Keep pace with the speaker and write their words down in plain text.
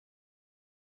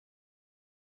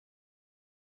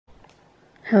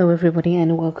Hello everybody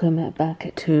and welcome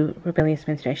back to Rebellious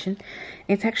Menstruation.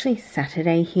 It's actually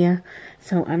Saturday here,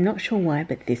 so I'm not sure why,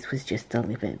 but this was just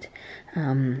delivered.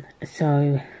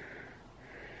 So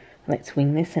let's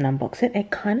wing this and unbox it.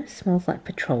 It kind of smells like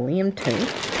petroleum too,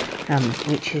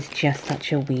 which is just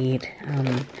such a weird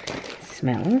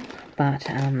smell. But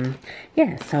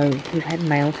yeah, so we've had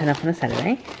mail turn up on a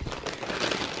Saturday,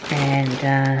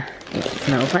 and it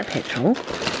smells like petrol.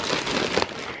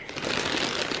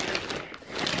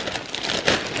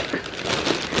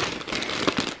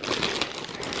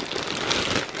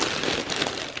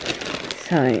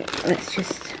 So let's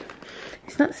just,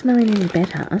 it's not smelling any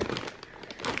better.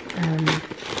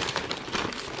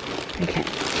 Okay.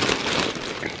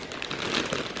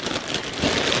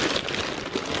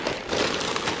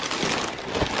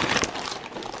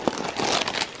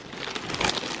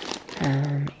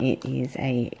 It is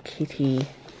a kitty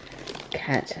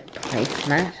cat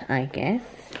placemat, I guess.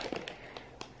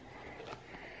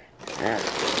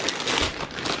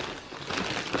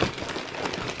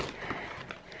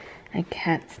 A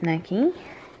cat snacky.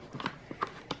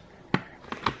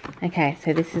 Okay,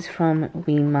 so this is from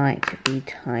We Might Be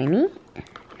Tiny.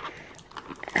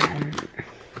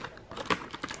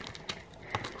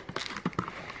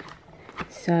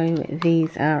 So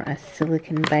these are a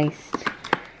silicone-based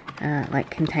like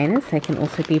containers. They can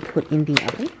also be put in the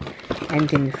oven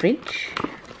and in the fridge.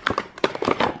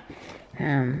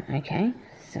 Okay,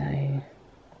 so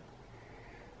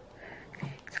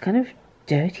it's kind of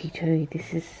dirty too.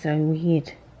 This is so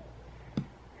weird.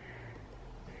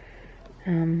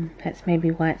 That's maybe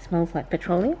why it smells like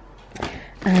petroleum.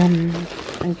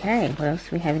 Okay, what else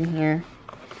do we have in here?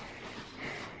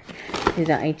 So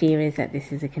the idea is that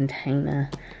this is a container,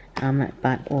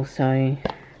 but also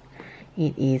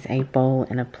it is a bowl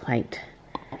and a plate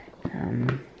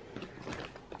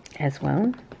as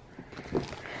well.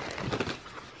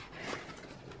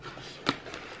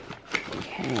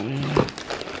 Okay.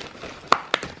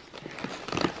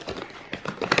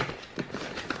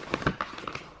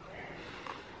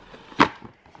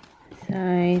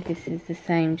 So this is the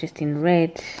same, just in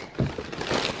red.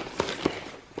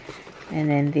 And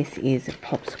then this is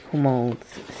popsicle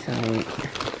molds. So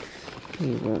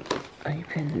we will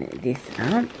open this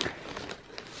up.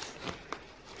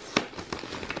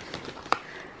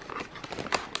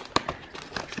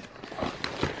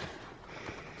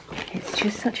 It's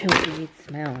just such a weird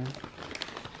smell.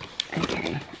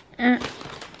 Okay.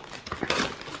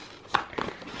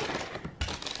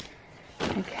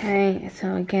 Okay,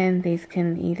 so again, these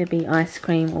can either be ice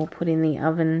cream or put in the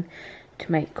oven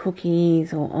to make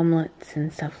cookies or omelettes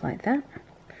and stuff like that.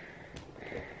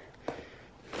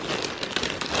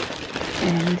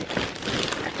 And,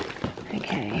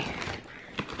 okay,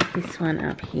 this one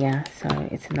up here, so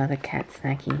it's another cat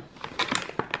snacky.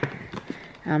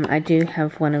 I do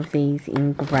have one of these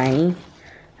in grey,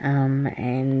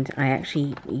 and I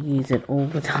actually use it all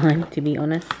the time, to be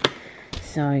honest.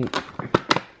 So,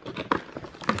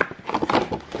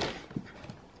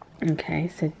 okay,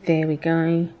 so there we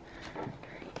go,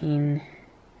 in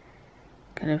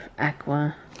kind of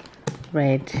aqua,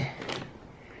 red,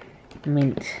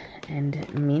 mint and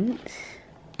mint.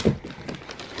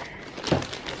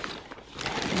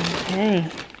 Okay,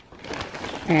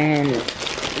 and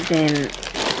then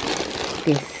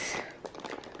this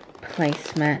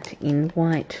placemat in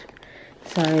white.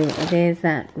 So there's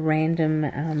that random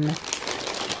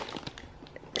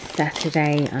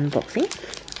Saturday unboxing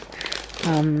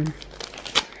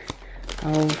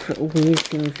of weird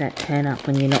things that turn up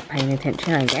when you're not paying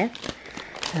attention, I guess.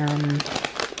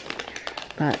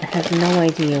 But I have no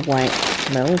idea why it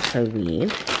smells so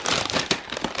weird.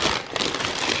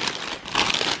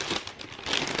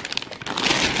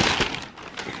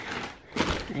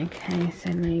 Okay,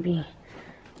 so maybe,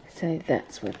 so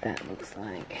that's what that looks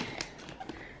like.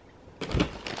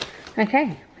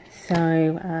 Okay,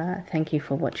 so thank you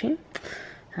for watching.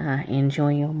 Enjoy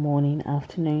your morning,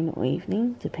 afternoon or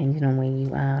evening, depending on where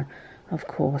you are, of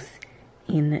course,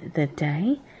 in the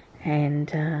day.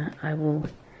 And I will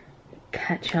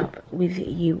catch up with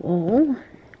you all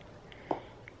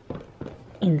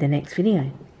in the next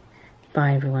video.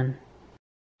 Bye everyone.